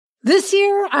This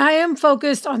year, I am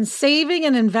focused on saving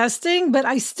and investing, but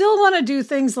I still want to do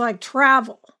things like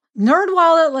travel.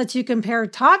 NerdWallet lets you compare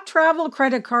top travel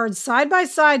credit cards side by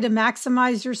side to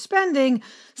maximize your spending,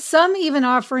 some even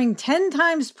offering 10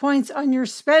 times points on your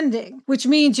spending, which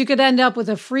means you could end up with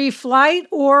a free flight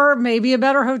or maybe a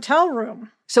better hotel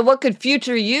room. So what could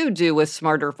future you do with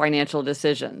smarter financial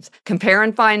decisions? Compare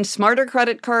and find smarter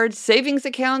credit cards, savings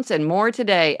accounts, and more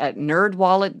today at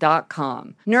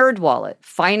nerdwallet.com. NerdWallet,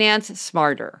 finance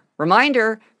smarter.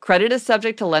 Reminder, credit is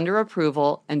subject to lender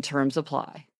approval and terms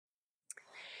apply.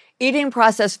 Eating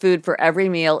processed food for every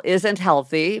meal isn't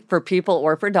healthy for people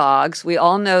or for dogs. We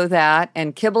all know that,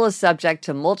 and kibble is subject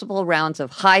to multiple rounds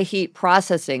of high heat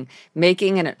processing,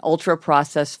 making it an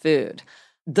ultra-processed food.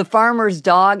 The Farmer's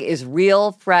Dog is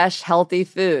real, fresh, healthy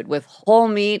food with whole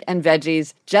meat and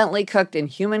veggies gently cooked in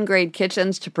human-grade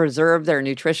kitchens to preserve their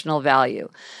nutritional value.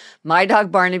 My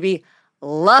dog Barnaby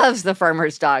loves the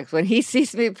Farmer's Dog. When he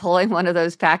sees me pulling one of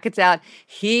those packets out,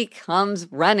 he comes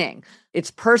running. It's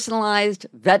personalized,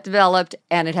 vet-developed,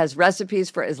 and it has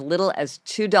recipes for as little as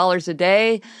 $2 a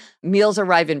day. Meals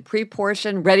arrive in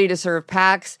pre-portioned, ready-to-serve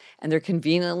packs, and they're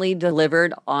conveniently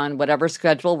delivered on whatever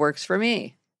schedule works for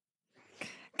me.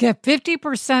 Get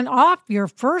 50% off your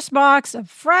first box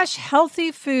of fresh,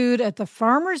 healthy food at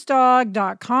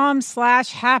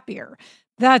thefarmersdog.com/happier.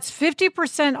 That's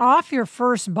 50% off your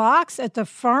first box at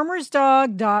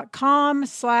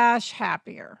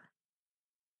thefarmersdog.com/happier.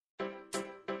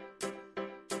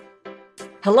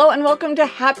 Hello and welcome to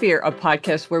Happier, a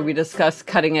podcast where we discuss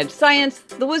cutting-edge science,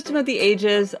 the wisdom of the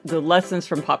ages, the lessons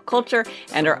from pop culture,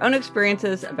 and our own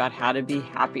experiences about how to be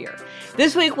happier.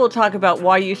 This week, we'll talk about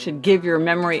why you should give your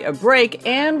memory a break,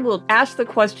 and we'll ask the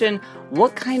question,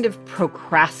 what kind of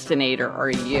procrastinator are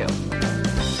you?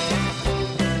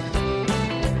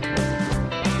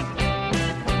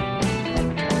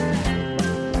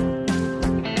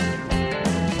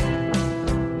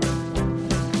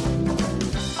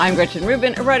 I'm Gretchen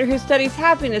Rubin, a writer who studies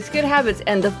happiness, good habits,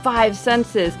 and the five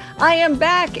senses. I am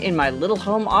back in my little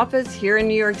home office here in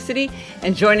New York City,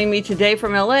 and joining me today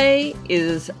from LA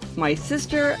is my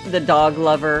sister, the dog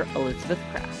lover, Elizabeth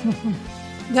Craft.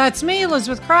 That's me,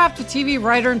 Elizabeth Craft, a TV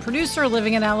writer and producer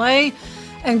living in LA.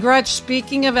 And Gretch,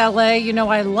 speaking of LA, you know,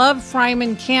 I love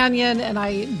Fryman Canyon, and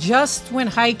I just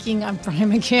went hiking on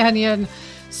Fryman Canyon.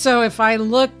 So if I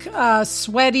look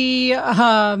sweaty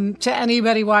to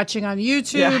anybody watching on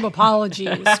YouTube,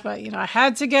 apologies. But, you know, I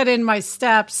had to get in my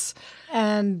steps,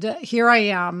 and here I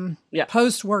am,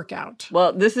 post-workout.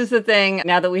 Well, this is the thing.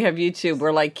 Now that we have YouTube,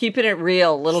 we're like keeping it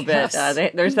real a little bit.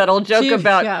 There's that old joke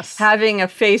about having a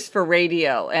face for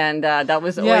radio, and that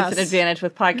was always an advantage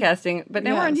with podcasting. But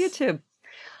now we're on YouTube.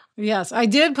 Yes, I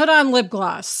did put on lip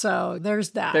gloss, so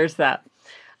there's that. There's that.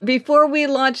 Before we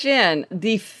launch in,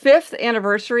 the 5th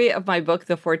anniversary of my book,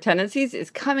 The Four Tendencies,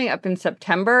 is coming up in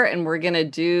September, and we're going to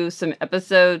do some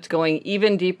episodes going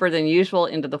even deeper than usual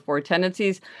into the four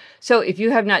tendencies. So if you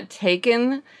have not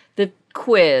taken the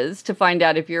quiz to find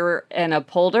out if you're an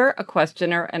upholder, a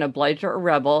questioner, an obliger, or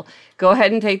rebel, go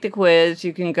ahead and take the quiz.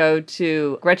 You can go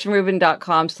to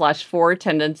GretchenRubin.com/4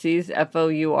 tendencies,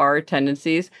 FOUR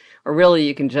tendencies, or really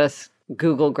you can just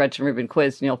Google Gretchen Rubin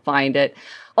quiz and you'll find it.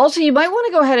 Also, you might want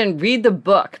to go ahead and read the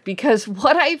book, because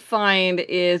what I find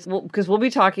is, because we'll be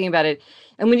talking about it,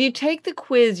 and when you take the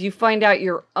quiz, you find out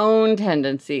your own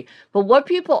tendency. But what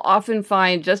people often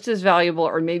find just as valuable,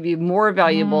 or maybe more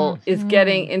valuable, is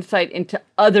getting insight into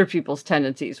other people's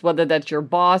tendencies, whether that's your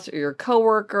boss or your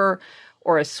coworker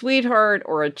or a sweetheart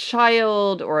or a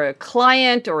child or a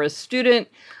client or a student.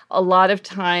 A lot of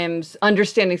times,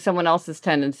 understanding someone else's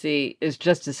tendency is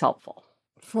just as helpful.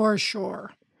 For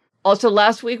sure. Also,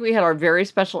 last week we had our very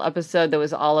special episode that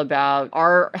was all about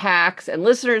our hacks and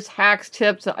listeners' hacks,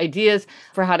 tips, ideas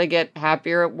for how to get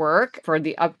happier at work for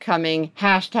the upcoming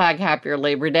 #Happier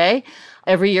Labor Day.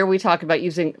 Every year we talk about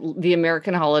using the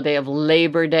American holiday of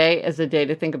Labor Day as a day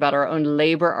to think about our own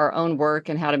labor, our own work,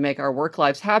 and how to make our work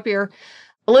lives happier.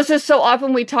 Alyssa, so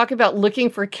often we talk about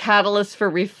looking for catalysts for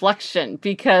reflection,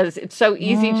 because it's so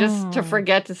easy just to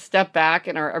forget to step back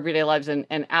in our everyday lives and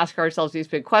ask ourselves these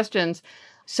big questions.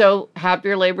 So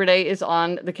Happier Labor Day is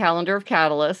on the calendar of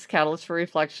Catalysts for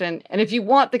Reflection. And if you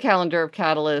want the calendar of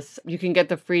Catalysts, you can get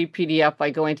the free PDF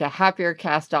by going to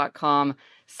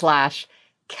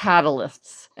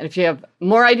happiercast.com/catalysts. And if you have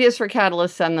more ideas for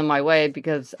catalysts, send them my way,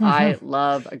 because I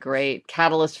love a great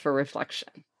catalyst for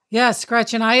reflection. Yes,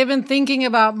 Gretchen, I have been thinking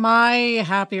about my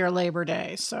Happier Labor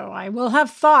Day, so I will have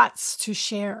thoughts to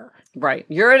share. Right.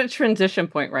 You're at a transition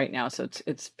point right now, so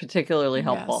it's particularly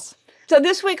helpful. Yes. So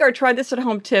this week, our Try This at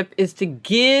Home tip is to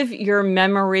give your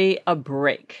memory a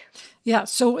break. Yeah.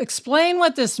 So explain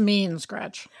what this means,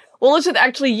 Gretch. Well, listen,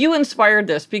 actually, you inspired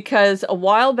this because a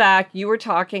while back you were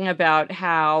talking about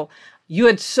how you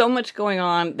had so much going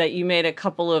on that you made a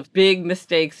couple of big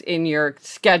mistakes in your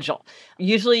schedule.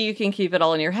 Usually you can keep it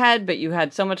all in your head, but you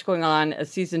had so much going on. As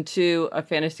season 2 of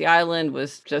Fantasy Island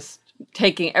was just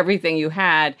taking everything you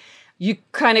had. You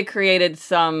kind of created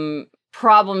some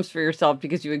problems for yourself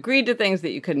because you agreed to things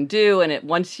that you couldn't do. And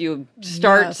once you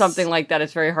start something like that,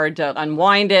 it's very hard to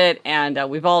unwind it. And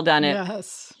we've all done it.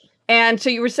 Yes. And so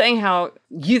you were saying how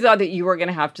you thought that you were going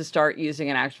to have to start using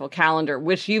an actual calendar,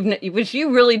 which you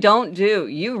really don't do.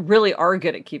 You really are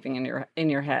good at keeping in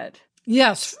your head.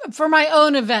 Yes, for my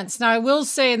own events. Now, I will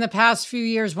say in the past few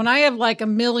years, when I have like a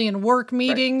million work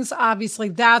meetings, obviously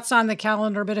that's on the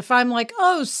calendar. But if I'm like,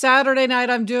 oh, Saturday night,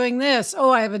 I'm doing this.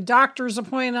 Oh, I have a doctor's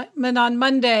appointment on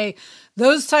Monday.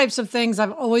 Those types of things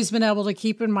I've always been able to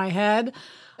keep in my head.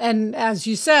 And as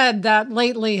you said, that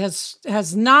lately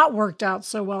has not worked out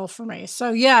so well for me.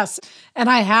 So yes, and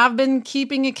I have been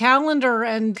keeping a calendar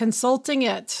and consulting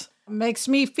it. Makes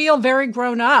me feel very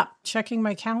grown up, checking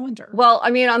my calendar. Well,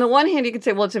 I mean, on the one hand, you could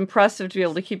say, well, it's impressive to be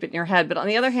able to keep it in your head. But on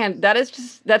the other hand,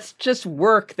 that's just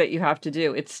work that you have to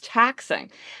do. It's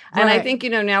taxing. And I think,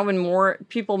 now when more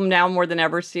people more than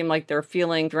ever seem like they're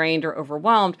feeling drained or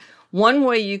overwhelmed, one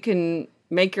way you can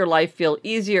make your life feel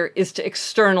easier is to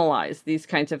externalize these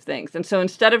kinds of things. And so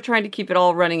instead of trying to keep it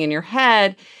all running in your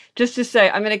head, just to say,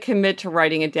 I'm going to commit to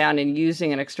writing it down and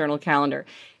using an external calendar.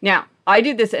 Now, I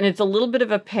do this, and it's a little bit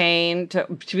of a pain to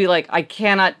be like, I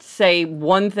cannot say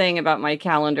one thing about my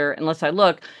calendar unless I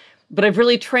look, but I've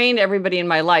really trained everybody in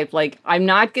my life. Like, I'm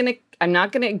not going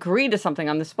to agree to something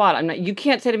on the spot. You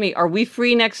can't say to me, are we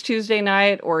free next Tuesday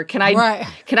night? Or can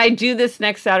I do this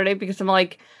next Saturday? Because I'm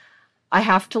like, I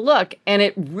have to look. And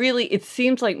it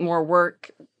seems like more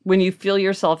work when you feel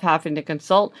yourself having to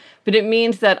consult, but it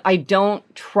means that I don't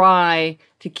try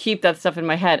to keep that stuff in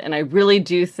my head. And I really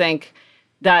do think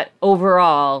that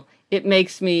overall, it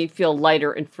makes me feel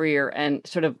lighter and freer and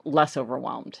sort of less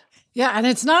overwhelmed. Yeah, and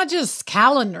it's not just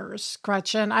calendars,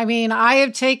 Gretchen. I mean, I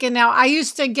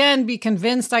used to, again, be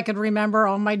convinced I could remember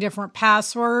all my different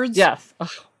passwords. Yes,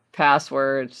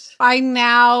 passwords. I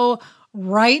now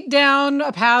write down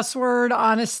a password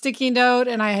on a sticky note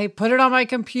and I put it on my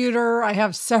computer. I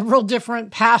have several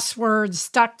different passwords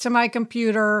stuck to my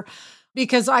computer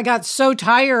because I got so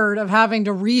tired of having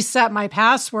to reset my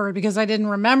password because I didn't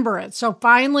remember it. So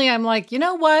finally, I'm like, you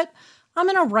know what? I'm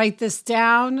going to write this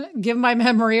down, give my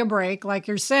memory a break, like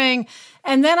you're saying.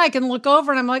 And then I can look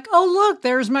over and I'm like, oh, look,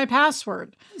 there's my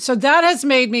password. So that has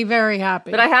made me very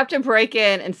happy. But I have to break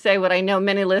in and say what I know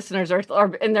many listeners are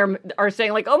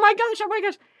saying, like, oh my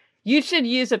gosh. You should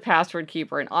use a password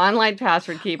keeper, an online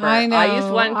password keeper. I know. I use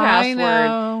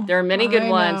 1Password. There are many good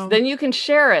ones. Then you can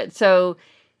share it. So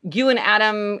you and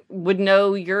Adam would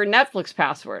know your Netflix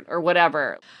password or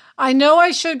whatever. I know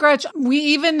I should, Gretchen. We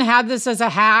even had this as a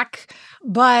hack,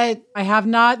 but I have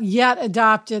not yet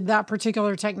adopted that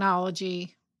particular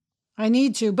technology. I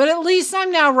need to, but at least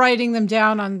I'm now writing them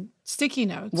down on sticky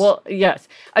notes. Well, yes.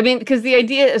 I mean, because the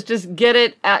idea is just get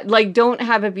it don't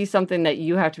have it be something that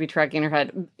you have to be tracking in your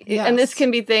head. Yes. And this can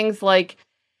be things like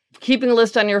keeping a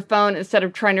list on your phone instead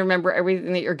of trying to remember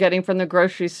everything that you're getting from the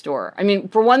grocery store. I mean,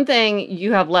 for one thing,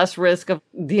 you have less risk of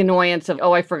the annoyance of,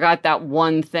 oh, I forgot that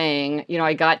one thing.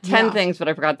 I got 10 things, but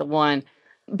I forgot the one.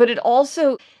 But it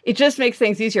just makes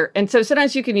things easier. And so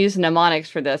sometimes you can use mnemonics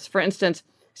for this. For instance,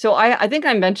 so I think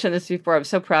I mentioned this before. I'm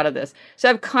so proud of this. So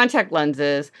I have contact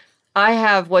lenses. I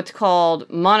have what's called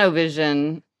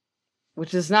monovision,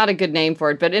 which is not a good name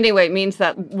for it. But anyway, it means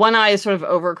that one eye is sort of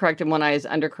overcorrected, one eye is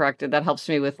undercorrected. That helps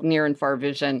me with near and far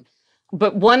vision.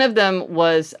 But one of them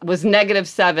was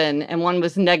 -7 and one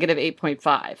was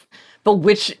 -8.5. But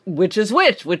which is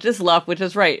which? Which is left, which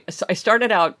is right? So I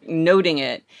started out noting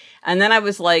it. And then I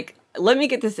was like, let me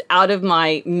get this out of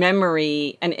my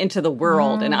memory and into the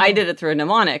world. And I did it through a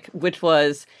mnemonic, which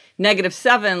was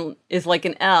 -7 is like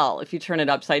an L if you turn it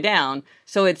upside down.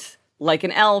 So it's like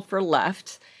an L for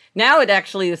left. Now it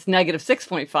actually is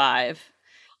 -6.5.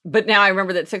 But now I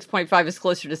remember that 6.5 is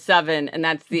closer to 7, and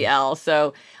that's the L.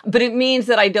 So, but it means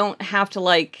that I don't have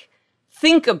to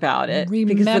think about it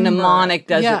because the mnemonic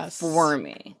does it for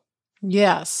me.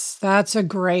 Yes, that's a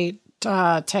great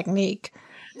technique.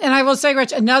 And I will say,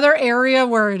 Rich, another area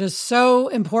where it is so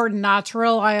important not to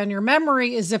rely on your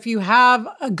memory is if you have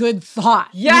a good thought,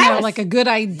 like a good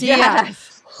idea. Yes.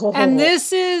 And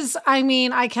this is,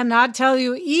 I cannot tell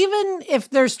you, even if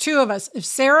there's two of us, if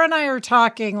Sarah and I are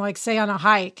talking, like say on a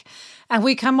hike, and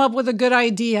we come up with a good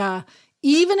idea,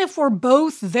 even if we're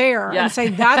both there and say,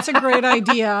 that's a great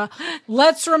idea,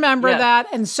 let's remember that.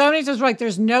 And so many times we're like,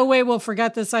 there's no way we'll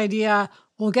forget this idea.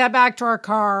 We'll get back to our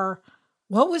car.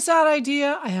 What was that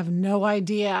idea? I have no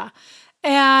idea.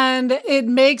 And it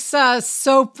makes us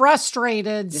so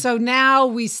frustrated. So now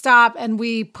we stop and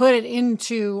we put it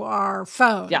into our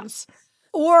phones. Yeah.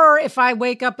 Or if I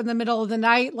wake up in the middle of the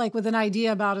night, like with an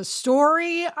idea about a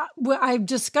story, I've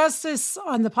discussed this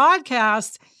on the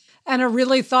podcast, and a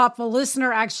really thoughtful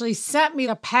listener actually sent me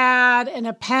a pad and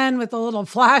a pen with a little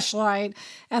flashlight,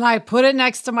 and I put it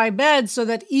next to my bed so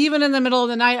that even in the middle of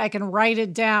the night, I can write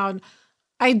it down.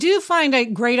 I do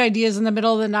find great ideas in the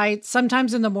middle of the night.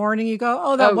 Sometimes in the morning you go,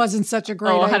 oh, that wasn't such a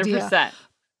great 100%. idea.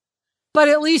 But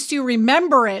at least you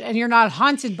remember it and you're not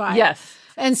haunted by it. Yes.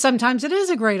 And sometimes it is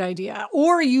a great idea.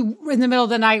 Or you, in the middle of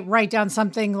the night, write down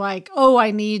something like, oh, I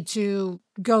need to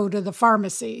go to the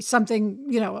pharmacy.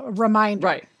 Something, a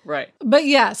reminder. Right. But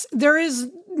yes, there is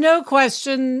no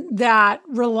question that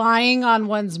relying on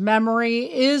one's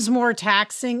memory is more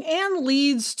taxing and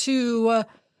leads to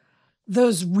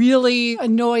those really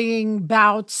annoying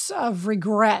bouts of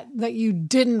regret that you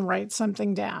didn't write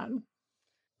something down.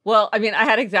 Well, I mean, I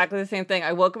had exactly the same thing.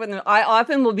 I woke up and I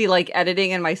often will be like editing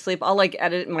in my sleep. I'll like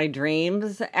edit in my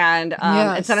dreams and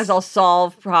sometimes I'll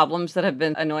solve problems that have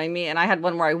been annoying me. And I had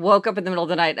one where I woke up in the middle of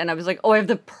the night and I was like, oh, I have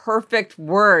the perfect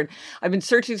word. I've been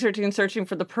searching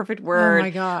for the perfect word. Oh my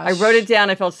gosh. I wrote it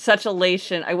down. I felt such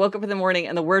elation. I woke up in the morning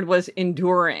and the word was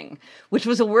enduring, which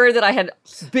was a word that I had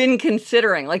been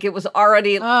considering. Like it was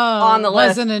already on the list.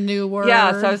 It wasn't a new word.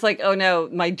 Yeah. So I was like, oh no,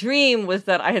 my dream was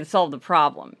that I had solved the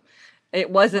problem. It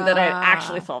wasn't that I had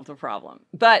actually solved the problem.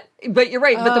 But you're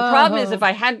right. But the problem is if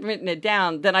I hadn't written it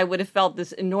down, then I would have felt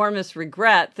this enormous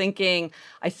regret thinking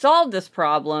I solved this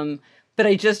problem, but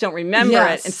I just don't remember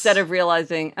it instead of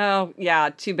realizing, oh, yeah,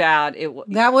 too bad.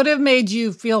 That would have made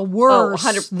you feel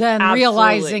worse than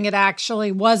realizing it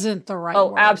actually wasn't the right word.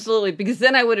 Oh, absolutely. Because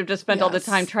then I would have just spent all the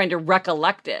time trying to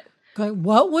recollect it.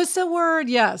 What was the word?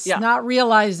 Yes. Yeah. Not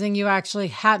realizing you actually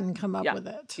hadn't come up with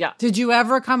it. Yeah. Did you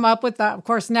ever come up with that? Of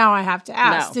course, now I have to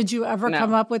ask. No. Did you ever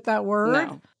come up with that word?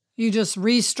 No. You just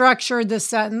restructured the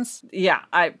sentence? Yeah,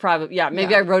 I probably,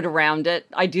 maybe I wrote around it.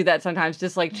 I do that sometimes,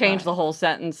 just like change the whole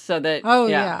sentence so that. Oh,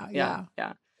 yeah.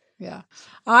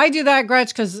 I do that, Gretch,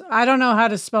 because I don't know how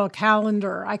to spell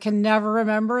calendar. I can never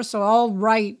remember, so I'll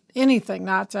write anything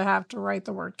not to have to write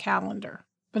the word calendar.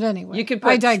 But anyway, you could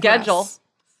put schedule.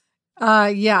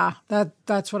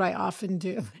 That's what I often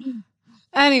do.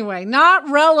 Anyway, not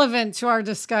relevant to our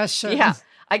discussion. Yeah,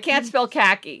 I can't spell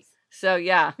khaki. So,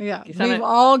 yeah. Yeah, we've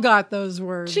all got those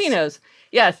words. Chinos.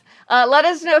 Yes. Let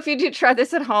us know if you do try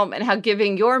this at home and how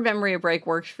giving your memory a break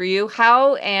works for you.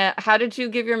 How did you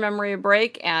give your memory a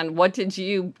break and what did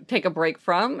you take a break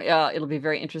from? It'll be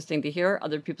very interesting to hear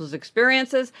other people's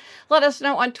experiences. Let us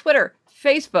know on Twitter,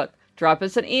 Facebook. Drop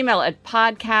us an email at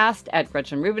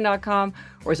podcast@GretchenRubin.com.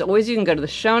 Or as always, you can go to the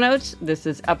show notes. This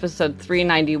is episode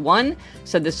 391.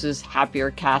 So this is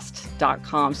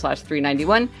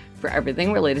happiercast.com/391 for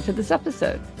everything related to this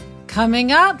episode.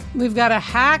 Coming up, we've got a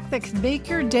hack that can make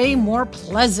your day more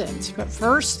pleasant. But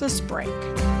first, this break.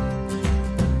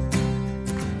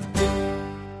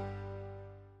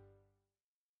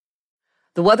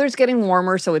 The weather's getting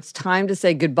warmer, so it's time to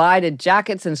say goodbye to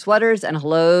jackets and sweaters and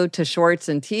hello to shorts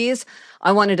and tees.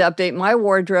 I wanted to update my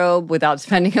wardrobe without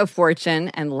spending a fortune,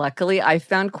 and luckily I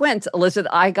found Quince. Elizabeth,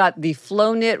 I got the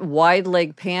Flow Knit wide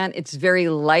leg pant. It's very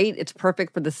light. It's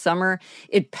perfect for the summer.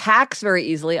 It packs very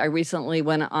easily. I recently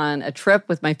went on a trip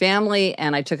with my family,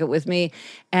 and I took it with me,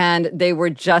 and they were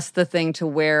just the thing to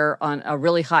wear on a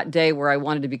really hot day where I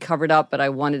wanted to be covered up, but I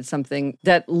wanted something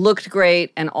that looked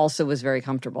great and also was very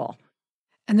comfortable.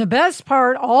 And the best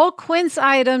part, all Quince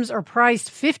items are priced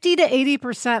 50 to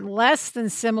 80% less than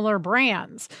similar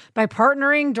brands. By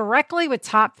partnering directly with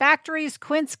top factories,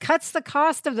 Quince cuts the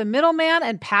cost of the middleman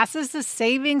and passes the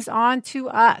savings on to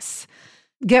us.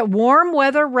 Get warm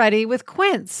weather ready with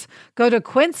Quince. Go to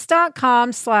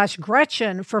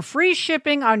quince.com/Gretchen for free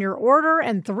shipping on your order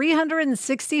and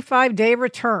 365-day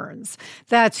returns.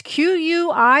 That's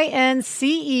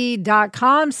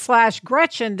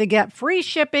QUINCE.com/Gretchen to get free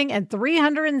shipping and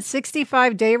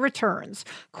 365-day returns.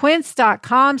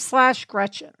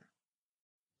 Quince.com/Gretchen.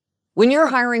 When you're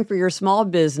hiring for your small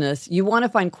business, you want to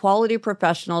find quality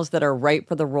professionals that are right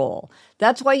for the role.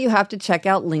 That's why you have to check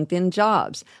out LinkedIn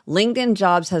Jobs. LinkedIn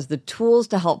Jobs has the tools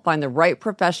to help find the right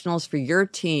professionals for your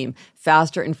team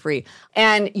faster and free.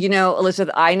 And,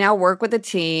 Elizabeth, I now work with a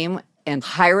team and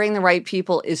hiring the right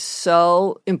people is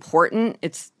so important.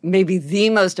 It's maybe the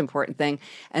most important thing.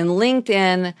 And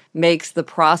LinkedIn makes the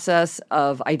process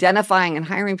of identifying and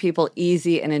hiring people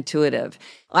easy and intuitive.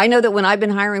 I know that when I've been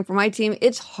hiring for my team,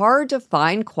 it's hard to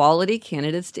find quality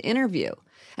candidates to interview.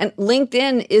 And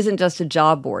LinkedIn isn't just a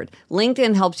job board.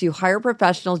 LinkedIn helps you hire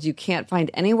professionals you can't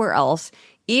find anywhere else,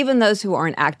 even those who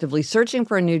aren't actively searching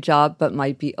for a new job but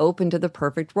might be open to the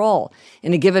perfect role.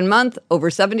 In a given month, over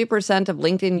 70% of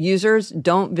LinkedIn users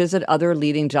don't visit other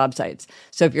leading job sites.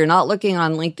 So if you're not looking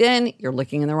on LinkedIn, you're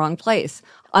looking in the wrong place.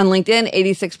 On LinkedIn,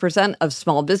 86% of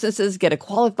small businesses get a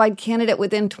qualified candidate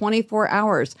within 24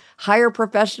 hours. Hire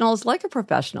professionals like a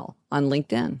professional on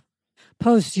LinkedIn.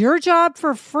 Post your job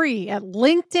for free at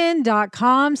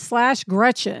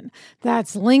linkedin.com/Gretchen.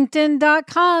 That's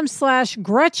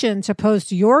linkedin.com/Gretchen to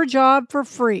post your job for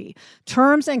free.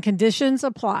 Terms and conditions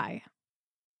apply.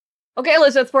 Okay,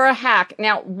 Elizabeth, for a hack.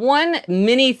 Now, one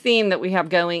mini theme that we have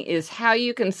going is how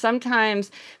you can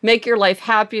sometimes make your life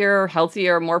happier,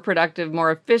 healthier, more productive,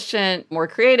 more efficient, more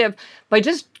creative by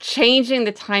just changing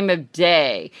the time of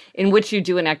day in which you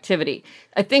do an activity.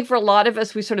 I think for a lot of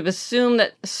us, we sort of assume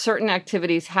that certain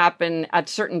activities happen at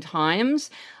certain times,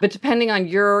 but depending on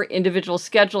your individual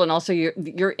schedule and also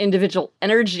your individual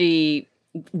energy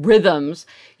rhythms,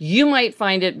 you might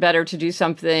find it better to do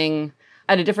something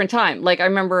at a different time. Like I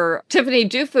remember Tiffany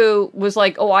Dufu was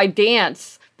like, oh, I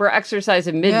dance for exercise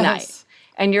at midnight. Yes.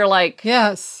 And you're like,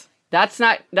 Yes. that's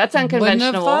unconventional. Wouldn't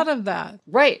have thought of that.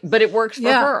 Right. But it works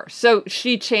for her. So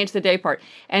she changed the day part.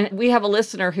 And we have a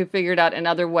listener who figured out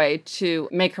another way to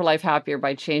make her life happier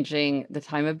by changing the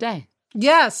time of day.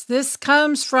 Yes, this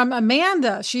comes from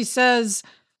Amanda. She says,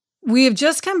 we have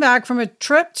just come back from a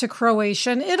trip to Croatia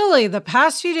and Italy. The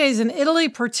past few days in Italy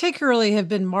particularly have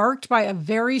been marked by a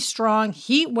very strong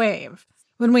heat wave.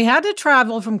 When we had to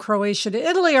travel from Croatia to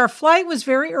Italy, our flight was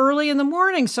very early in the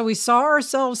morning, so we saw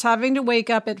ourselves having to wake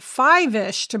up at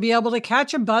 5-ish to be able to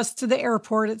catch a bus to the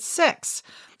airport at 6.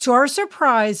 To our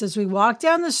surprise, as we walked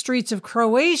down the streets of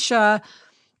Croatia,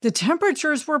 the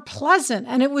temperatures were pleasant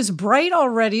and it was bright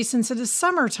already since it is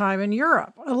summertime in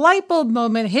Europe. A light bulb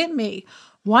moment hit me.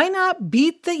 Why not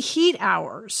beat the heat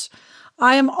hours?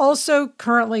 I am also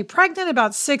currently pregnant,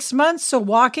 about 6 months, so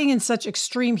walking in such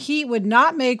extreme heat would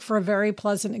not make for a very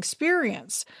pleasant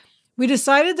experience. We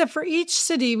decided that for each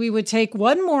city, we would take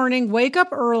one morning, wake up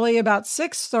early about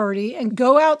 6:30 and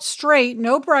go out straight,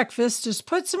 no breakfast, just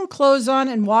put some clothes on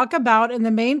and walk about in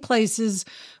the main places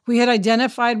we had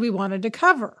identified we wanted to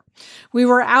cover. We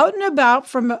were out and about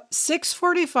from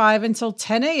 6:45 until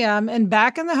 10 a.m. and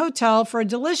back in the hotel for a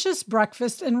delicious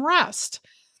breakfast and rest.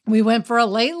 We went for a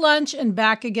late lunch and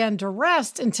back again to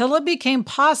rest until it became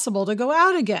possible to go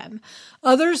out again.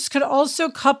 Others could also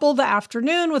couple the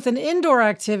afternoon with an indoor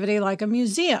activity like a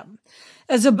museum.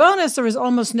 As a bonus, there was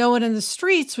almost no one in the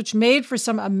streets, which made for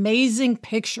some amazing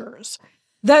pictures.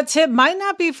 That tip might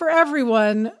not be for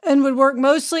everyone and would work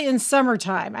mostly in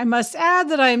summertime. I must add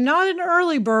that I am not an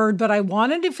early bird, but I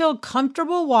wanted to feel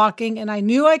comfortable walking and I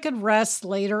knew I could rest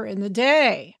later in the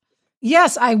day.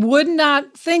 Yes, I would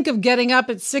not think of getting up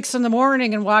at 6 in the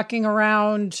morning and walking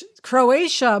around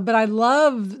Croatia, but I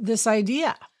love this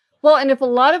idea. Well, and if a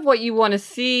lot of what you want to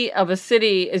see of a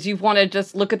city is you want to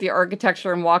just look at the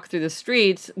architecture and walk through the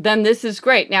streets, then this is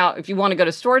great. Now, if you want to go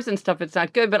to stores and stuff, it's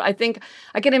not good. But I think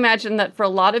I can imagine that for a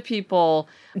lot of people,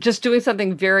 just doing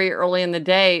something very early in the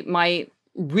day might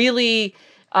really,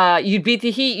 you'd beat the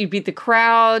heat, you'd beat the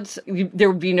crowds, there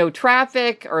would be no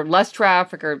traffic or less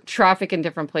traffic or traffic in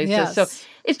different places. Yes. So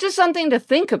it's just something to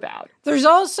think about. There's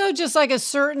also just like a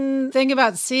certain thing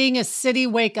about seeing a city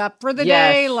wake up for the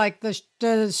Yes. day, like the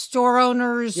store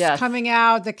owners Yes. coming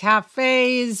out, the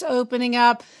cafes opening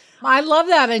up. I love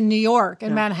that in New York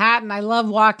and Manhattan. I love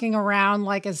walking around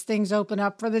like as things open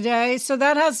up for the day. So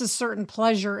that has a certain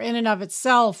pleasure in and of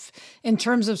itself in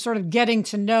terms of sort of getting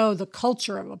to know the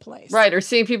culture of a place. Right, or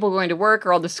seeing people going to work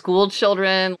or all the school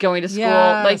children going to school.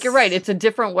 Yes. Like, you're right, it's a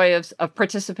different way of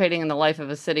participating in the life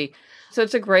of a city. So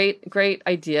it's a great, great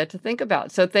idea to think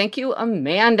about. So thank you,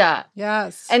 Amanda.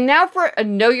 Yes. And now for a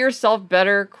Know Yourself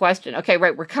Better question. Okay,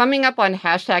 right, we're coming up on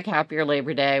 #Happier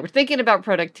Labor Day. We're thinking about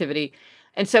productivity.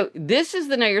 And so this is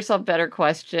the Know Yourself Better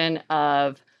question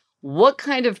of what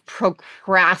kind of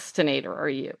procrastinator are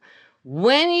you?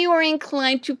 When you are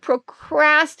inclined to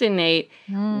procrastinate,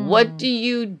 what do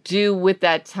you do with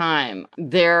that time?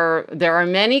 There are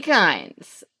many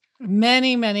kinds.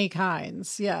 Many, many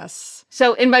kinds. Yes.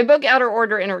 So in my book, Outer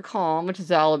Order, Inner Calm, which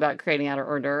is all about creating outer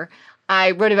order,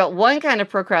 I wrote about one kind of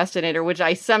procrastinator, which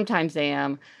I sometimes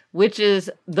am, which is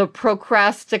the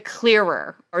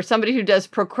procrasticlearer, or somebody who does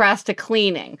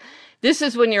procrasticleaning. This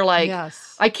is when you're like,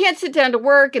 Yes. I can't sit down to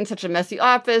work in such a messy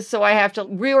office, so I have to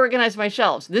reorganize my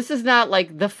shelves. This is not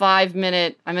like the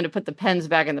 5-minute, I'm going to put the pens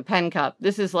back in the pen cup.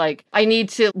 This is like, I need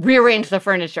to rearrange the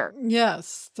furniture.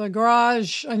 Yes. The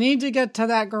garage. I need to get to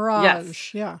that garage.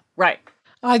 Yes. Yeah. Right.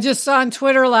 I just saw on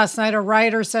Twitter last night, a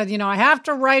writer said, I have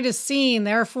to write a scene.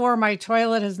 Therefore, my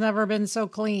toilet has never been so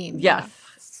clean.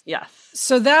 Yes. Yeah. Yes.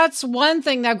 So that's one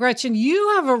thing. Now, Gretchen, you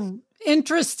have a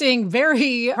interesting,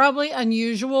 very probably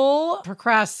unusual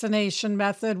procrastination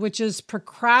method, which is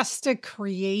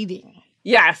procrastinating.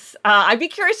 Yes. I'd be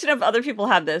curious to know if other people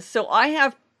have this. So I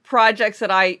have projects that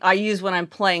I use when I'm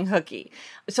playing hooky.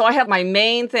 So I have my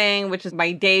main thing, which is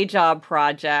my day job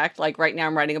project. Like right now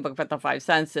I'm writing a book about the 5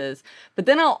 senses. But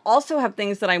then I'll also have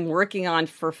things that I'm working on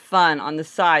for fun on the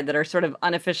side that are sort of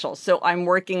unofficial. So I'm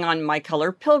working on my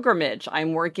color pilgrimage.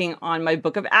 I'm working on my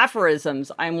book of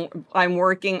aphorisms. I'm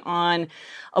working on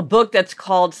a book that's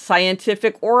called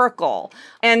Scientific Oracle.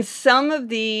 And some of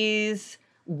these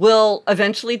will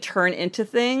eventually turn into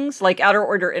things like Outer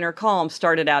Order, Inner Calm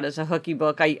started out as a hooky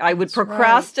book. I would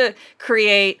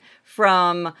procrastinate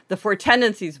from the 4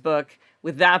 Tendencies book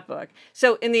with that book.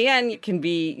 So in the end, it can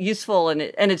be useful and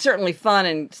it's certainly fun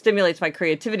and stimulates my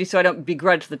creativity, so I don't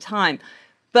begrudge the time.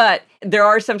 But there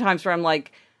are some times where I'm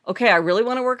like, okay, I really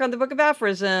want to work on the book of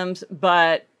aphorisms,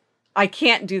 but I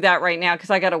can't do that right now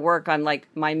because I got to work on like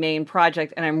my main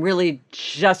project, and I'm really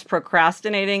just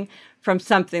procrastinating from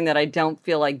something that I don't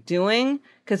feel like doing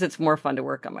because it's more fun to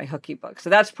work on my hooky book.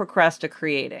 So that's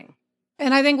procrastinating.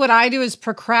 And I think what I do is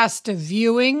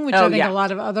procrastiviewing, which I think a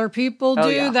lot of other people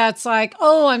do. Yeah. That's like,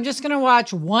 I'm just going to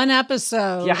watch one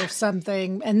episode of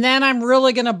something, and then I'm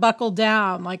really going to buckle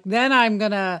down. Like, then I'm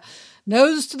going to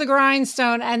nose to the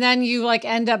grindstone, and then you like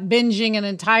end up binging an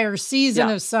entire season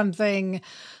of something.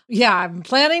 Yeah, I'm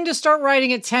planning to start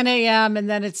writing at 10 a.m. and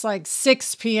then it's like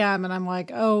 6 p.m. and I'm like,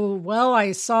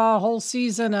 I saw a whole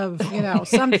season of,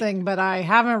 something, but I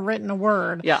haven't written a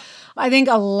word. Yeah. I think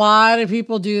a lot of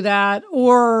people do that,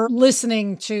 or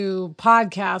listening to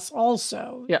podcasts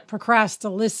also. Yeah.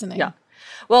 Procrastinating. Yeah.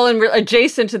 Well, and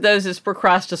adjacent to those is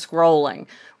procrastinate-scrolling,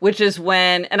 which is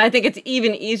when, and I think it's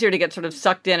even easier to get sort of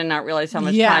sucked in and not realize how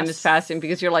much time is passing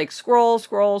because you're like, scroll,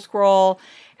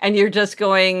 and you're just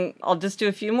going, I'll just do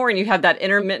a few more. And you have that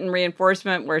intermittent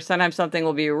reinforcement where sometimes something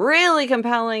will be really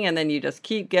compelling and then you just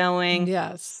keep going.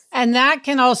 Yes. And that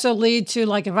can also lead to,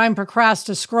 like, if I'm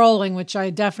scrolling, which I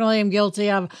definitely am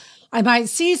guilty of, I might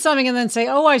see something and then say,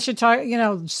 I should talk,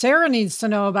 Sarah needs to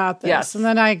know about this. Yes. And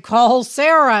then I call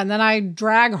Sarah and then I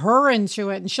drag her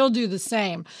into it and she'll do the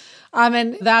same.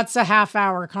 And that's a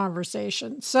half-hour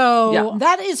conversation. So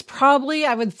that is probably,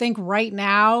 I would think right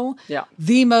now,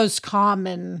 the most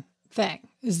common thing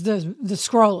is the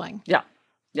scrolling. Yeah.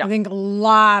 Yeah. I think a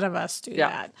lot of us do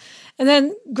that. And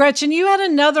then, Gretchen, you had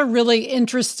another really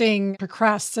interesting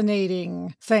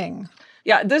procrastinating thing.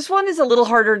 Yeah, this one is a little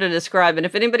harder to describe. And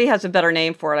if anybody has a better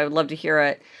name for it, I would love to hear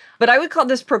it. But I would call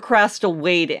this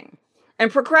procrastinating.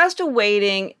 And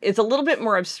procrastinating is a little bit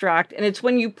more abstract, and it's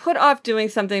when you put off doing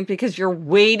something because you're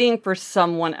waiting for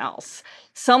someone else,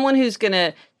 someone who's going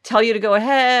to tell you to go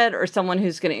ahead, or someone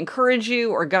who's going to encourage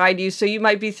you or guide you. So you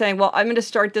might be saying, well, I'm going to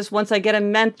start this once I get a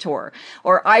mentor,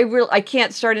 or I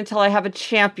can't start until I have a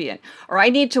champion, or I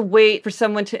need to wait for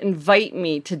someone to invite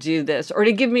me to do this, or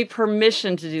to give me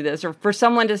permission to do this, or for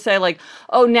someone to say like,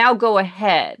 oh, now go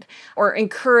ahead, or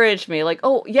encourage me like,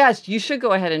 oh, yes, you should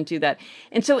go ahead and do that.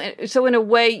 And so in a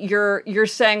way, you're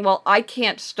saying, well, I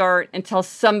can't start until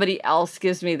somebody else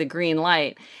gives me the green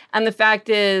light. And the fact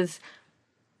is,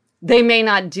 they may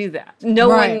not do that. No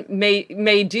one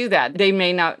may do that. They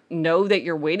may not know that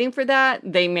you're waiting for that.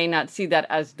 They may not see that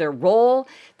as their role.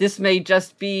 This may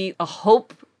just be a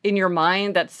hope in your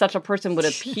mind that such a person would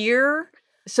appear.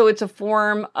 So it's a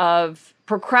form of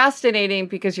procrastinating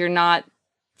because you're not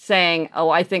saying,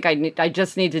 oh, I think I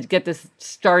just need to get this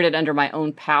started under my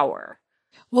own power.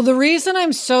 Well, the reason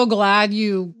I'm so glad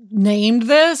you named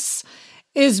this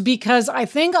is because I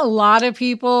think a lot of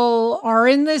people are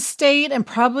in this state and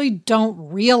probably don't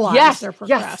realize they're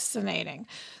procrastinating.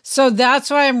 So that's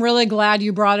why I'm really glad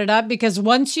you brought it up, because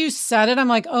once you said it, I'm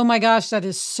like, oh my gosh, that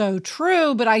is so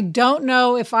true. But I don't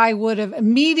know if I would have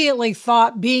immediately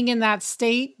thought, being in that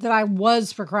state, that I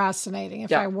was procrastinating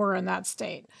if I were in that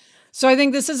state. So I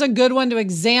think this is a good one to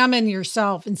examine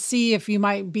yourself and see if you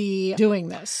might be doing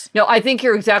this. No, I think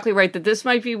you're exactly right, that this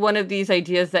might be one of these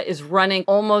ideas that is running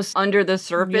almost under the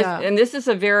surface. Yeah. And this is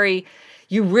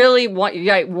you really want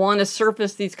to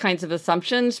surface these kinds of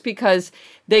assumptions because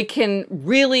they can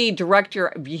really direct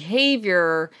your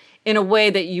behavior in a way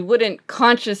that you wouldn't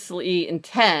consciously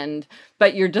intend,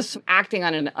 but you're just acting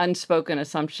on an unspoken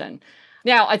assumption.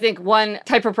 Now, I think one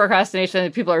type of procrastination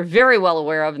that people are very well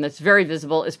aware of and that's very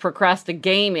visible is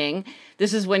procrastigaming.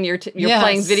 This is when you're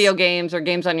playing video games or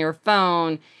games on your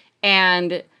phone,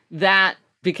 and that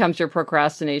becomes your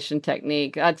procrastination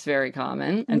technique. That's very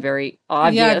common and very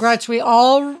obvious. Yeah, Gretch, we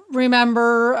all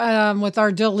remember with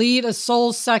our Delete a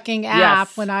Soul-Sucking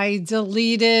app, when I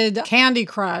deleted Candy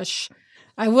Crush.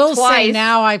 I will say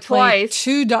now I play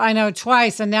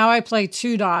twice, and now I play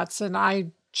Two Dots, and I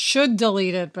should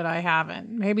delete it, but I haven't.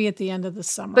 Maybe at the end of the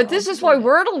summer. But this is why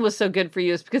Wordle was so good for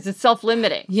you, is because it's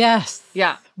self-limiting. Yes.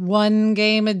 Yeah. One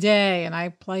game a day, and I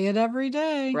play it every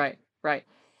day. Right.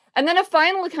 And then a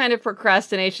final kind of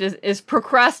procrastination is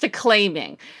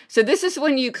procrasticlaiming. So this is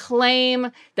when you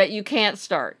claim that you can't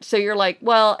start. So you're like,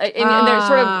 well, and there's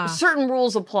sort of certain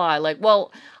rules apply. Like,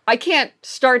 well, I can't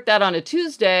start that on a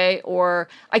Tuesday, or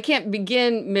I can't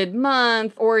begin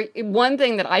mid-month. Or one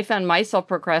thing that I found myself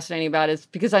procrastinating about is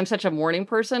because I'm such a morning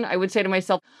person, I would say to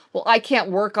myself, well, I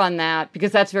can't work on that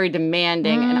because that's very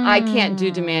demanding, and I can't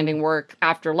do demanding work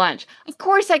after lunch. Of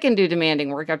course I can do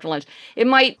demanding work after lunch. It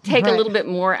might take a little bit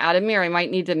more out of me, or I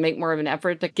might need to make more of an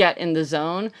effort to get in the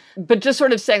zone. But just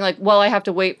sort of saying like, well, I have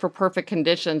to wait for perfect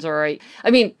conditions, or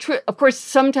of course,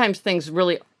 sometimes things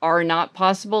really are not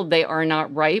possible. They are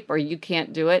not ripe, or you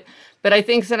can't do it. But I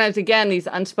think sometimes, again, these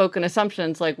unspoken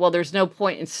assumptions like, well, there's no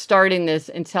point in starting this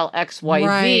until X,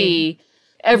 Y, Z.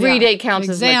 Every day counts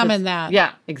as much. Examine that.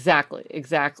 Yeah, exactly.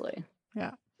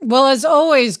 Yeah. Well, as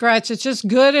always, Gretch, it's just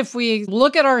good if we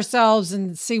look at ourselves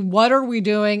and see what are we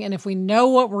doing. And if we know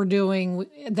what we're doing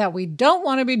that we don't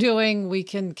want to be doing, we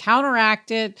can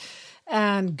counteract it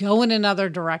and go in another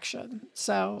direction.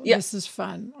 So This is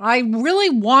fun. I really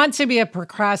want to be a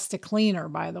procrastinator,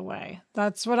 by the way.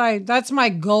 That's my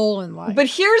goal in life. But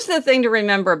here's the thing to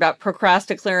remember about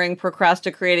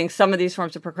procrastinating, some of these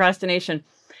forms of procrastination.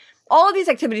 All of these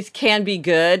activities can be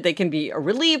good. They can be a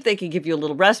relief. They can give you a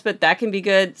little respite. That can be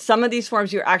good. Some of these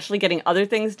forms, you're actually getting other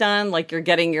things done, like you're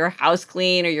getting your house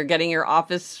clean, or you're getting your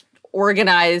office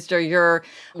organized, or you're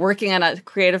working on a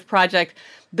creative project.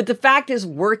 But the fact is,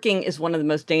 working is one of the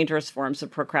most dangerous forms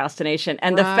of procrastination.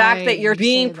 And the fact that you're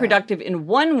being productive in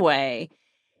one way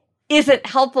isn't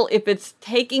helpful if it's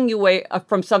taking you away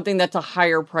from something that's a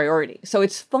higher priority. So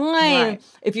it's fine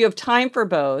if you have time for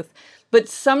both, but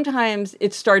sometimes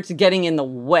it starts getting in the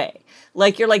way.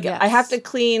 Like you're like, I have to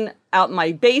clean out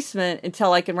my basement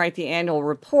until I can write the annual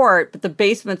report, but the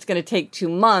basement's going to take 2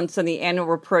 months and the annual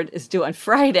report is due on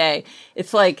Friday.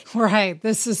 It's like... Right,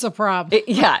 this is a problem.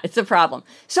 It's a problem.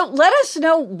 So let us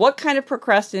know what kind of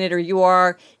procrastinator you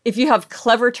are. If you have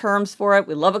clever terms for it,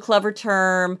 we love a clever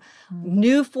term.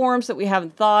 New forms that we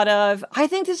haven't thought of. I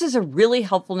think this is a really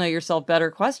helpful Know Yourself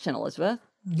Better question, Elizabeth.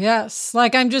 Yes.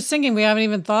 Like I'm just thinking, we haven't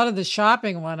even thought of the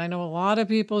shopping one. I know a lot of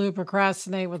people who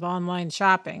procrastinate with online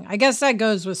shopping. I guess that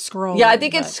goes with scrolling. Yeah, I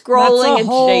think it's scrolling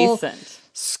adjacent.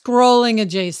 Scrolling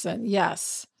adjacent.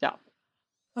 Yes. Yeah.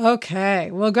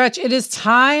 Okay. Well, Gretch, it is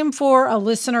time for a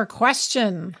listener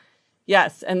question.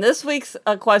 Yes. And this week's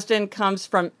question comes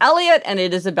from Elliot, and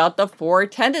it is about the 4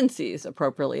 tendencies,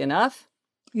 appropriately enough.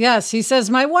 Yes, he says,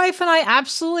 my wife and I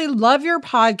absolutely love your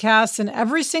podcast and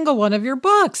every single one of your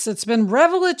books. It's been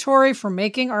revelatory for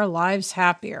making our lives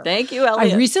happier. Thank you,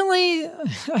 Elliot.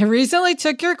 I recently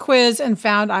took your quiz and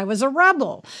found I was a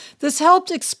rebel. This helped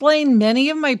explain many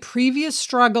of my previous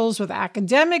struggles with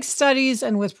academic studies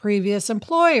and with previous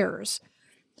employers.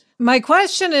 My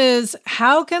question is,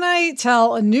 how can I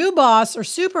tell a new boss or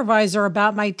supervisor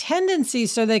about my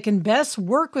tendencies so they can best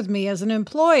work with me as an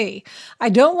employee? I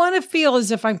don't want to feel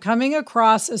as if I'm coming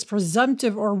across as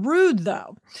presumptive or rude,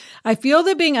 though. I feel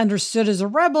that being understood as a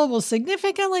rebel will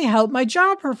significantly help my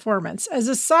job performance. As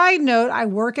a side note, I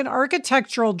work in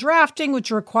architectural drafting, which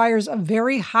requires a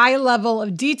very high level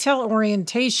of detail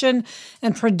orientation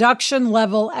and production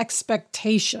level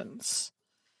expectations.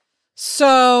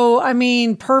 So, I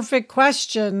mean, perfect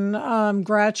question,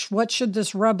 Gretch. What should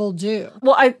this rebel do?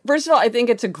 Well, first of all, I think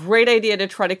it's a great idea to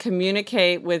try to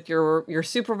communicate with your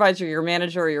supervisor, your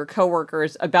manager, or your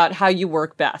coworkers about how you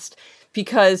work best.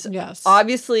 Because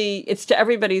obviously it's to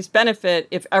everybody's benefit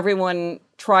if everyone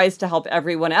tries to help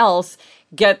everyone else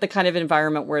get the kind of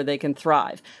environment where they can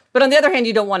thrive. But on the other hand,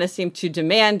 you don't want to seem too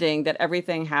demanding that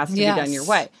everything has to be done your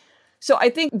way. So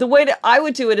I think the way that I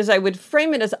would do it is I would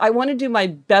frame it as I want to do my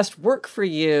best work for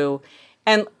you.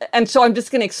 And so I'm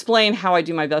just going to explain how I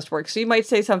do my best work. So you might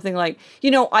say something like,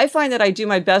 I find that I do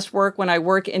my best work when I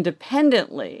work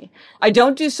independently. I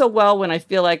don't do so well when I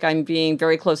feel like I'm being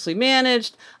very closely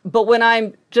managed. But when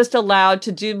I'm just allowed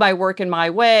to do my work in my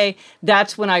way,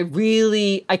 that's when I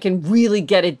can really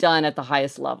get it done at the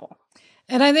highest level.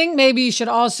 And I think maybe you should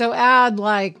also add,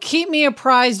 like, keep me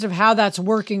apprised of how that's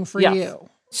working for you.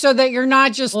 So that you're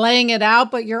not just laying it out,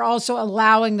 but you're also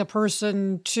allowing the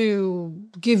person to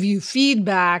give you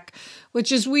feedback,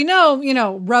 which is, we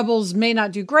know, rebels may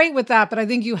not do great with that, but I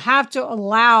think you have to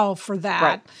allow for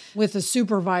that with a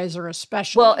supervisor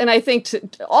especially. Well, and I think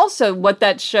also what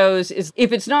that shows is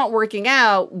if it's not working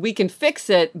out, we can fix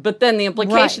it. But then the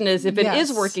implication is if it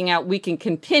is working out, we can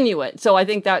continue it. So I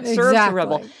think that serves the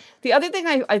rebel. The other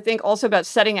thing I think also about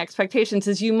setting expectations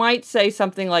is you might say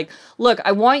something like, look,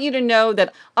 I want you to know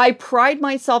that I pride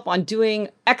myself on doing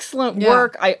excellent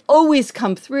work. I always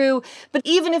come through. But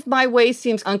even if my way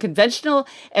seems unconventional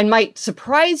and might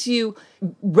surprise you,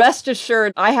 rest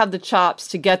assured I have the chops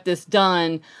to get this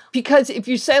done. Because if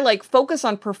you say, like, focus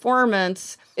on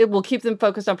performance, it will keep them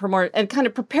focused on performance and kind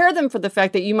of prepare them for the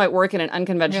fact that you might work in an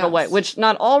unconventional way, which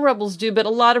not all rebels do, but a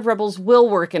lot of rebels will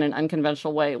work in an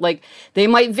unconventional way. Like, they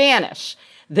might vanish.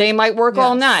 They might work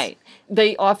all night.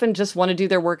 They often just want to do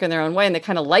their work in their own way, and they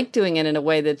kind of like doing it in a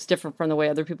way that's different from the way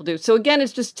other people do. So again,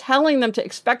 it's just telling them to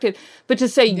expect it, but to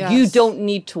say you don't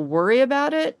need to worry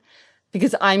about it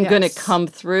because I'm going to come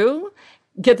through.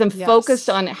 Get them focused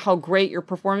on how great your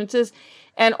performance is.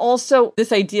 And also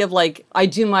this idea of, like, I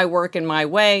do my work in my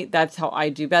way. That's how I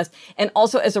do best. And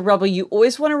also as a rebel, you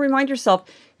always want to remind yourself,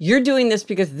 you're doing this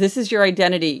because this is your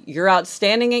identity. You're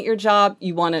outstanding at your job.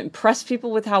 You want to impress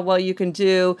people with how well you can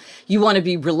do. You want to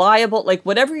be reliable. Like,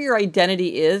 whatever your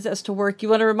identity is as to work, you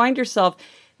want to remind yourself,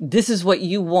 this is what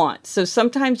you want. So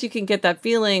sometimes you can get that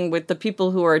feeling with the people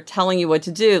who are telling you what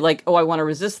to do, like, oh, I want to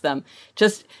resist them.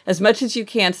 Just as much as you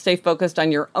can, stay focused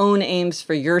on your own aims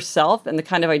for yourself and the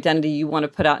kind of identity you want to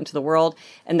put out into the world.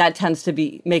 And that tends to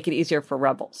make it easier for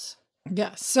rebels.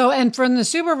 Yes. So, and from the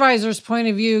supervisor's point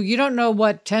of view, you don't know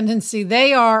what tendency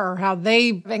they are or how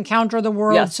they encounter the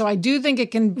world. Yes. So I do think it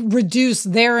can reduce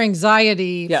their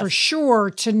anxiety for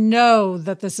sure to know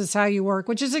that this is how you work,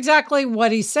 which is exactly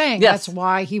what he's saying. Yes. That's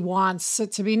why he wants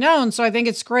it to be known. So I think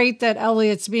it's great that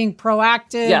Elliot's being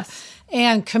proactive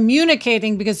and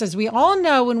communicating, because as we all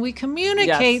know, when we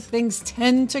communicate, things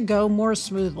tend to go more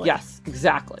smoothly. Yes,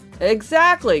 exactly.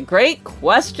 Exactly. Great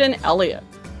question, Elliot.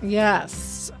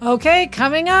 Yes. Okay,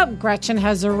 coming up, Gretchen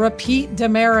has a repeat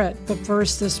demerit, but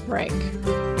first this break.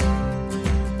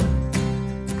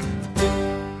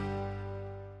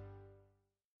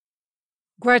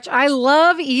 Gretch, I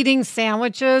love eating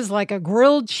sandwiches, like a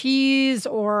grilled cheese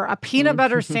or a peanut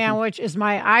butter sandwich is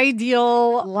my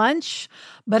ideal lunch,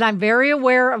 but I'm very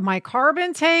aware of my carb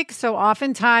intake, so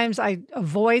oftentimes I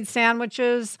avoid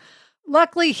sandwiches.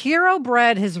 Luckily, Hero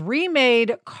Bread has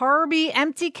remade carby,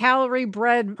 empty-calorie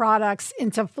bread products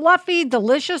into fluffy,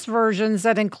 delicious versions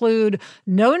that include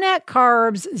no net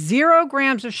carbs, 0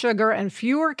 grams of sugar, and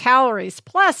fewer calories.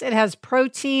 Plus, it has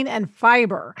protein and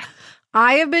fiber.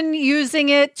 I have been using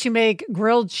it to make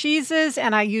grilled cheeses,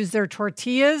 and I use their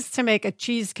tortillas to make a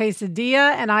cheese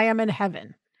quesadilla, and I am in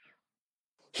heaven.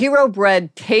 Hero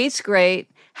Bread tastes great,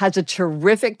 has a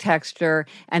terrific texture,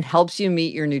 and helps you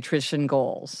meet your nutrition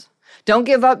goals. Don't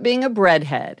give up being a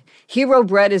breadhead. Hero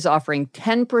Bread is offering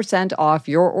 10% off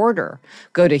your order.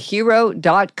 Go to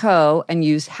hero.co and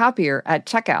use Happier at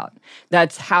checkout.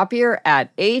 That's Happier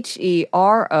at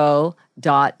HERO.co.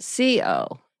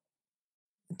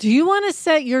 Do you want to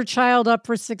set your child up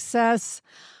for success?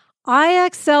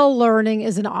 IXL Learning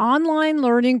is an online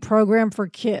learning program for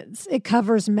kids. It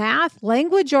covers math,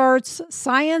 language arts,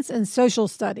 science, and social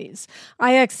studies.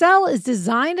 IXL is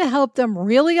designed to help them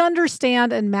really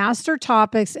understand and master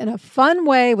topics in a fun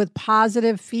way with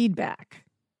positive feedback.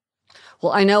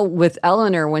 Well, I know with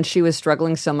Eleanor, when she was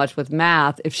struggling so much with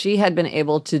math, if she had been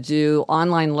able to do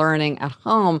online learning at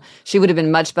home, she would have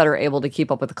been much better able to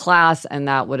keep up with the class, and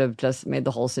that would have just made the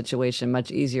whole situation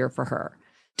much easier for her.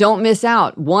 Don't miss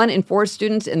out. 1 in 4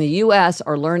 students in the U.S.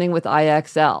 are learning with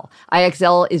IXL.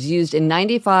 IXL is used in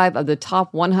 95 of the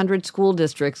top 100 school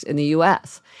districts in the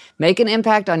U.S. Make an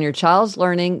impact on your child's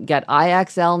learning. Get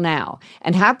IXL now.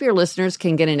 And Happier listeners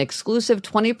can get an exclusive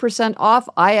 20% off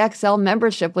IXL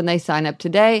membership when they sign up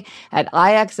today at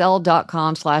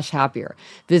IXL.com/happier.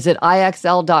 Visit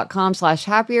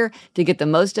IXL.com/happier to get the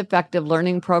most effective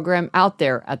learning program out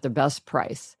there at the best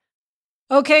price.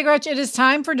 Okay, Gretch, it is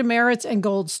time for demerits and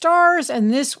gold stars.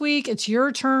 And this week, it's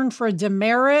your turn for a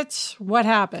demerit. What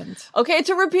happened? Okay, it's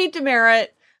a repeat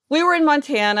demerit. We were in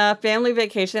Montana, family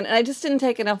vacation, and I just didn't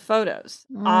take enough photos.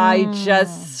 I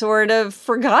just sort of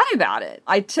forgot about it.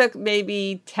 I took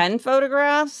maybe 10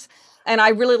 photographs, and I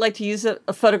really like to use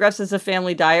photographs as a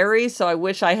family diary. So I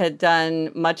wish I had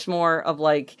done much more of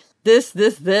like this,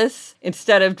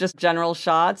 instead of just general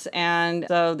shots. And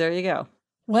so there you go.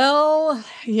 Well,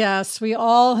 yes, we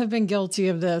all have been guilty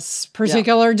of this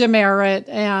particular demerit.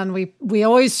 And we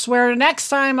always swear next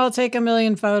time I'll take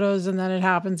 1,000,000 photos, and then it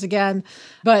happens again.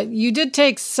 But you did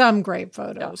take some great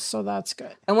photos, so that's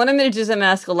good. And what I'm going to do is I'm going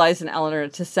to ask Eliza and Eleanor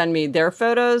to send me their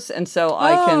photos, and so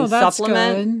I can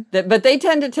supplement. But they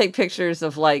tend to take pictures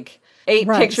of like 8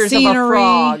 pictures scenery. Of a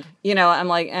frog. You know, I'm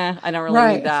like, I don't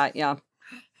really need that. Yeah.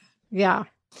 Yeah.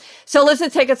 So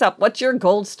Alyssa, take us up. What's your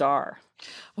gold star?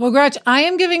 Well, Gretch, I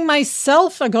am giving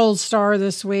myself a gold star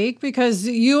this week because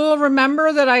you'll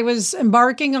remember that I was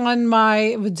embarking on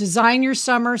my Design Your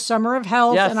Summer, Summer of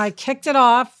Health, and I kicked it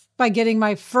off by getting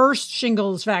my first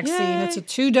shingles vaccine. Yay. It's a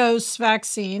 2-dose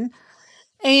vaccine.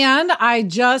 And I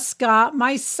just got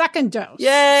my second dose.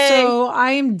 Yay! So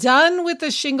I am done with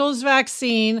the shingles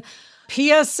vaccine.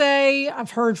 PSA,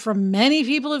 I've heard from many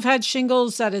people who've had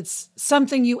shingles that it's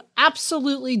something you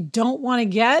absolutely don't want to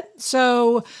get.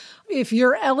 So if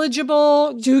you're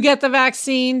eligible, do get the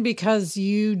vaccine because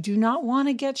you do not want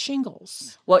to get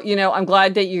shingles. Well, you know, I'm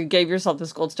glad that you gave yourself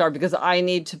this gold star because I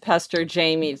need to pester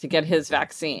Jamie to get his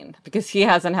vaccine because he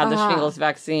hasn't had the shingles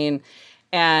vaccine.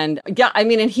 And yeah, I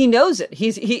mean, and he knows it.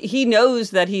 He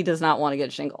knows that he does not want to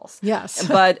get shingles. Yes.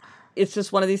 But it's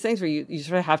just one of these things where you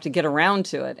sort of have to get around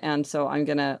to it. And so I'm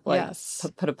going to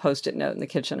put a Post-it note in the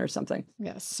kitchen or something.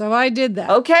 Yes. So I did that.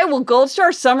 Okay. Well, Gold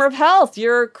Star, Summer of Health.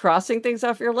 You're crossing things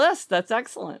off your list. That's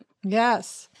excellent.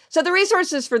 Yes. So the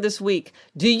resources for this week.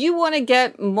 Do you want to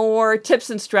get more tips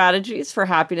and strategies for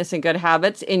happiness and good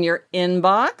habits in your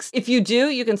inbox? If you do,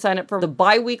 you can sign up for the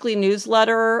bi-weekly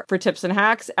newsletter for tips and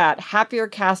hacks at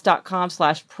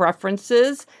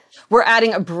happiercast.com/preferences. We're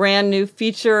adding a brand new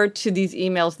feature to these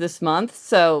emails this month.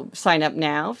 So sign up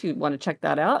now if you want to check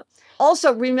that out.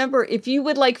 Also, remember, if you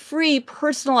would like free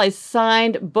personalized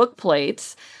signed book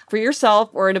plates for yourself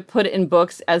or to put in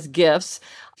books as gifts,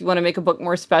 if you want to make a book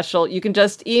more special, you can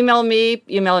just email me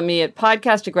at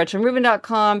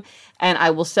podcast@gretchenrubin.com, and I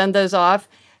will send those off.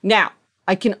 Now,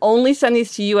 I can only send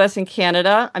these to US and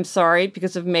Canada. I'm sorry,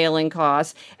 because of mailing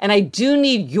costs. And I do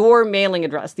need your mailing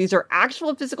address. These are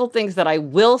actual physical things that I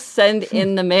will send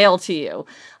in the mail to you.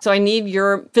 So I need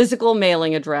your physical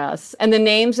mailing address and the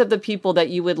names of the people that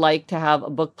you would like to have a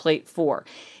book plate for.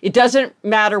 It doesn't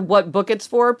matter what book it's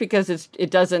for because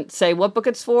it doesn't say what book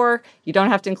it's for. You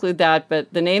don't have to include that,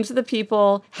 but the names of the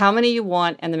people, how many you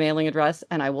want, and the mailing address,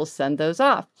 and I will send those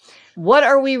off. What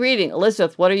are we reading?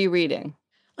 Elizabeth, what are you reading?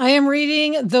 I am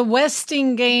reading The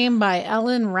Westing Game by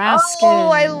Ellen Raskin. Oh,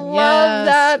 I love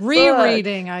that book.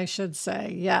 Rereading, I should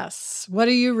say. Yes. What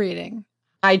are you reading?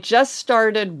 I just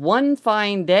started One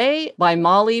Fine Day by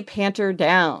Molly Panter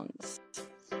Downs.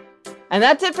 And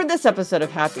that's it for this episode of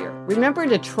Happier. Remember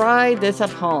to try this at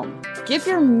home. Give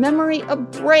your memory a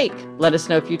break. Let us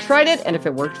know if you tried it and if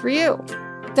it worked for you.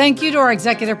 Thank you to our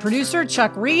executive producer,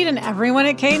 Chuck Reed, and everyone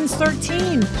at Cadence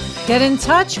 13. Get in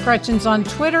touch. Gretchen's on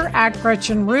Twitter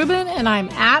 @GretchenRubin, and I'm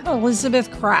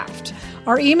 @Elizabeth Kraft.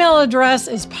 Our email address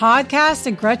is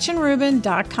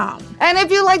podcast@GretchenRubin.com. And if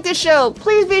you like the show,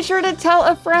 please be sure to tell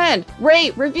a friend,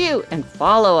 rate, review, and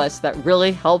follow us. That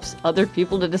really helps other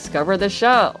people to discover the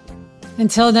show.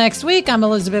 Until next week, I'm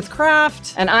Elizabeth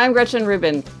Kraft. And I'm Gretchen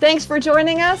Rubin. Thanks for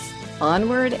joining us.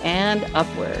 Onward and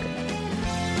upward.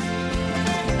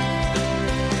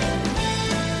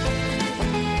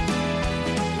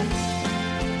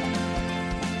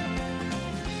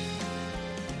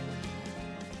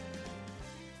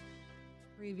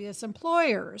 Previous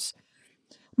employers.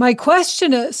 My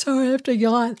question is, sorry, I have to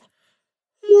yawn.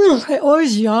 I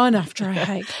always yawn after I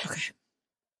hike. Okay.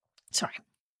 Sorry.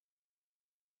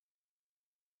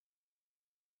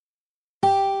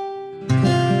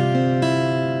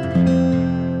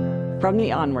 From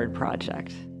the Onward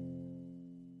Project.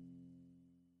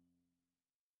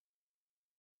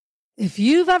 If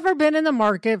you've ever been in the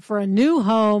market for a new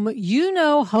home, you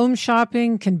know home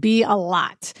shopping can be a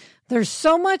lot. There's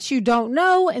so much you don't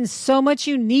know and so much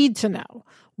you need to know.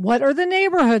 What are the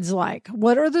neighborhoods like?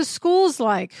 What are the schools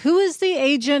like? Who is the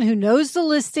agent who knows the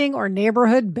listing or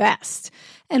neighborhood best?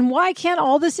 And why can't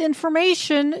all this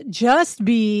information just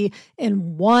be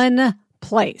in one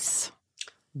place?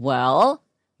 Well,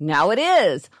 now it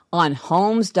is on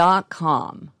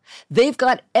Homes.com. They've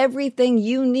got everything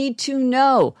you need to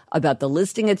know about the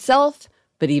listing itself,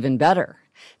 but even better.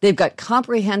 They've got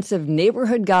comprehensive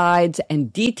neighborhood guides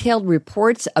and detailed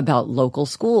reports about local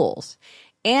schools.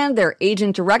 And their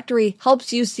agent directory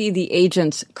helps you see the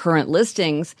agent's current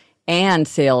listings and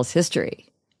sales history.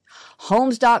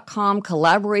 Homes.com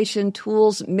collaboration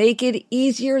tools make it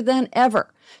easier than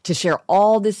ever to share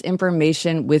all this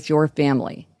information with your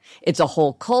family. It's a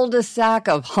whole cul-de-sac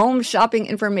of home shopping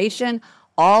information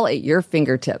all at your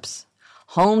fingertips.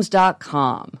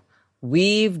 Homes.com.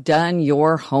 We've done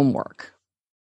your homework.